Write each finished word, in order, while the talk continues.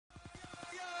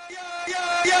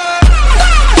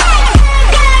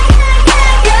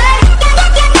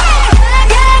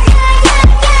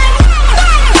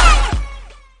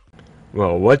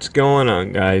What's going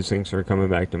on, guys? Thanks for coming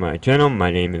back to my channel. My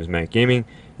name is Matt Gaming.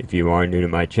 If you are new to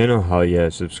my channel, hell yeah,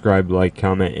 subscribe, like,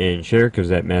 comment, and share, because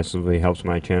that massively helps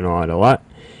my channel out a lot.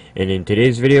 And in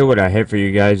today's video, what I have for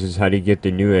you guys is how to get the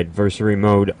new Adversary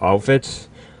mode outfits.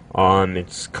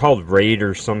 It's called Raid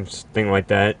or something like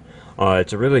that.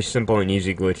 It's a really simple and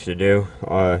easy glitch to do.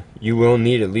 You will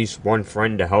need at least one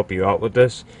friend to help you out with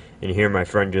this. And here my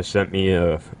friend just sent me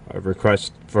a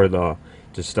request for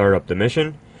to start up the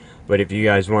mission. But if you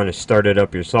guys want to start it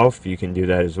up yourself, you can do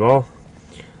that as well.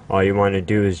 All you want to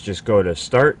do is just go to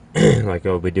start, like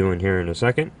I'll be doing here in a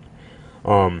second.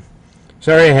 Sorry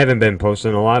I haven't been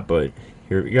posting a lot, but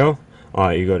here we go.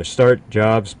 You go to start,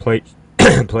 jobs, play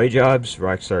jobs,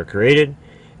 Rockstar created,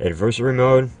 Adversary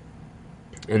mode,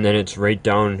 and then it's right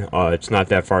down, it's not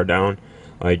that far down.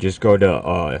 Just go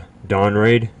to Dawn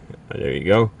Raid, there you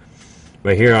go.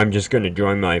 But here I'm just going to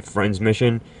join my friend's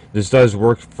mission. This does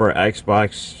work for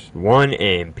Xbox One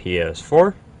and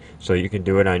PS4, so you can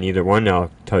do it on either one.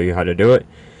 I'll tell you how to do it.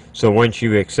 So once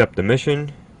you accept the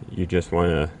mission, you just want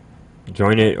to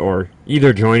join it, or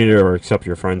either join it or accept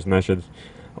your friend's message,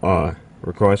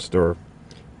 request or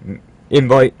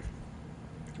invite.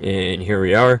 And here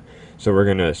we are. So we're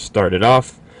going to start it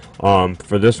off.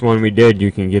 For this one we did,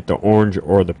 you can get the orange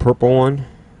or the purple one,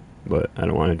 but I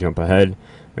don't want to jump ahead.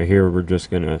 But here we're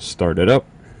just going to start it up.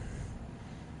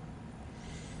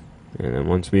 And then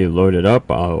once we load it up,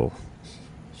 I'll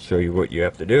show you what you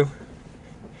have to do.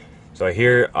 So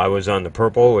here I was on the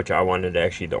purple, which I wanted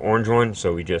actually the orange one,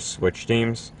 so we just switched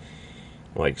teams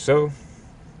like so.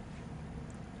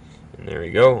 And there we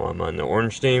go, I'm on the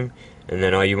orange team. And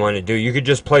then all you want to do, you could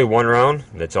just play one round,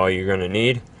 that's all you're going to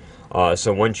need.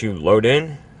 So once you load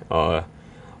in,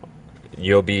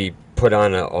 you'll be put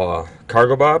on a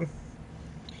cargo bob.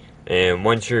 And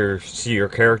once you see your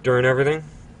character and everything,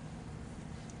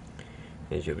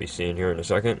 as you'll be seeing here in a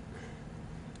second.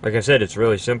 Like I said, it's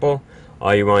really simple.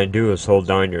 All you want to do is hold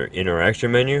down your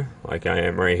interaction menu, like I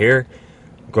am right here.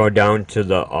 Go down to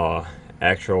the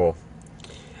actual,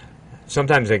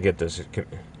 sometimes I get this,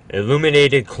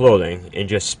 illuminated clothing, and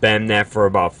just spam that for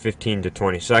about 15 to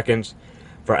 20 seconds.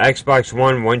 For Xbox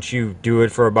One, once you do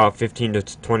it for about 15 to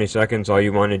 20 seconds, all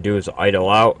you want to do is idle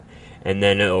out, and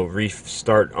then it'll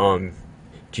restart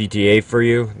GTA for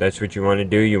you. That's what you want to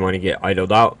do. You want to get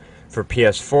idled out. For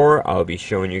PS4, I'll be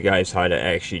showing you guys how to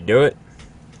actually do it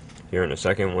here in a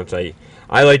second. Once I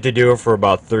like to do it for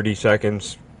about 30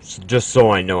 seconds, just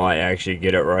so I know I actually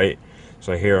get it right.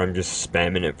 So here I'm just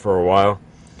spamming it for a while.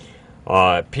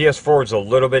 PS4 is a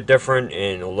little bit different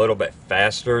and a little bit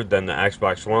faster than the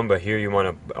Xbox One, but here you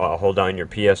want to hold down your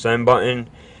PSN button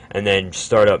and then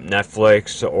start up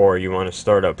Netflix, or you want to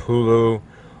start up Hulu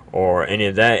or any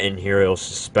of that, and here it'll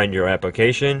suspend your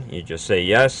application. You just say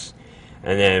yes.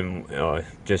 And then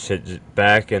just hit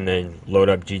back and then load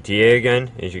up GTA again.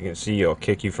 As you can see, it'll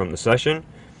kick you from the session.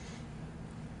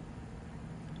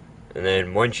 And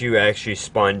then once you actually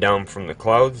spawn down from the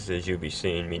clouds, as you'll be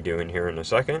seeing me doing here in a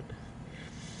second.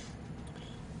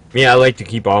 Yeah, I like to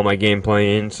keep all my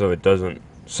gameplay in so it doesn't,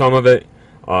 some of it,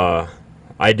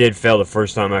 I did fail the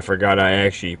first time. I forgot I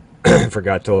actually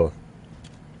forgot to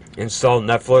install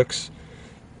Netflix.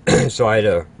 So I had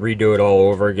to redo it all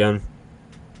over again.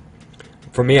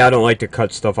 For me, I don't like to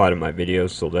cut stuff out of my videos,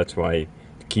 so that's why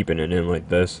keeping it in like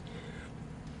this.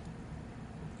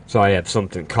 So I have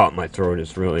something caught in my throat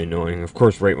is really annoying. Of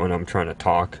course, right when I'm trying to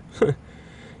talk.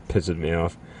 Pisses me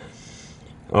off.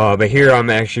 But here I'm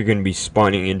actually going to be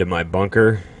spawning into my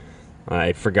bunker.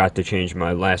 I forgot to change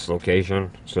my last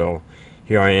location, so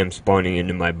here I am spawning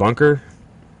into my bunker.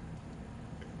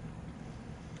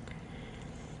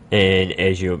 And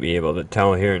as you'll be able to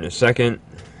tell here in a second,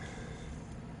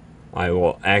 I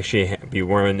will actually be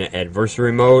wearing the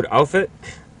Adversary mode outfit.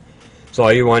 So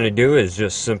all you want to do is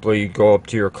just simply go up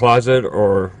to your closet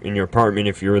or in your apartment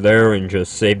if you're there and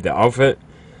just save the outfit.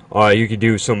 You could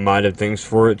do some modded things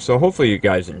for it, so hopefully you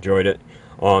guys enjoyed it.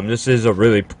 This is a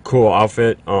really cool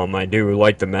outfit. I do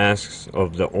like the masks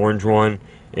of the orange one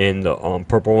and the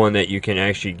purple one that you can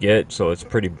actually get, so it's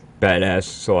pretty badass.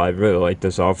 So I really like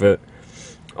this outfit.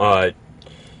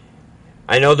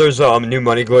 I know there's a new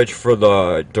money glitch for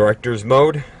the director's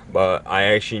mode, but I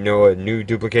actually know a new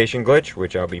duplication glitch,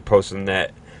 which I'll be posting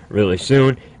that really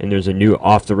soon. And there's a new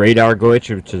off the radar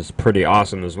glitch, which is pretty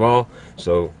awesome as well.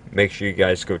 So make sure you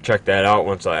guys go check that out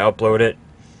once I upload it.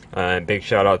 And big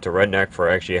shout out to Redneck for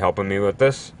actually helping me with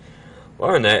this.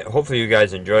 Other than that, hopefully you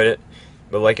guys enjoyed it.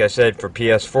 But like I said, for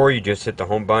PS4, you just hit the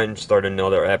home button, start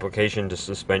another application to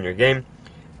suspend your game.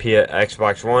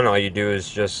 Xbox One, all you do is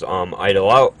just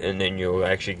idle out, and then you'll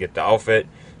actually get the outfit.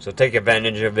 So take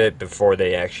advantage of it before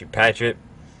they actually patch it.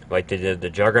 like they did the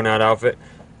Juggernaut outfit.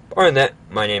 Other than that,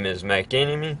 my name is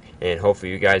MACGAMINGYT, and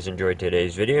hopefully you guys enjoyed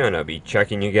today's video, and I'll be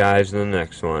checking you guys in the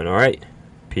next one. Alright,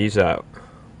 peace out.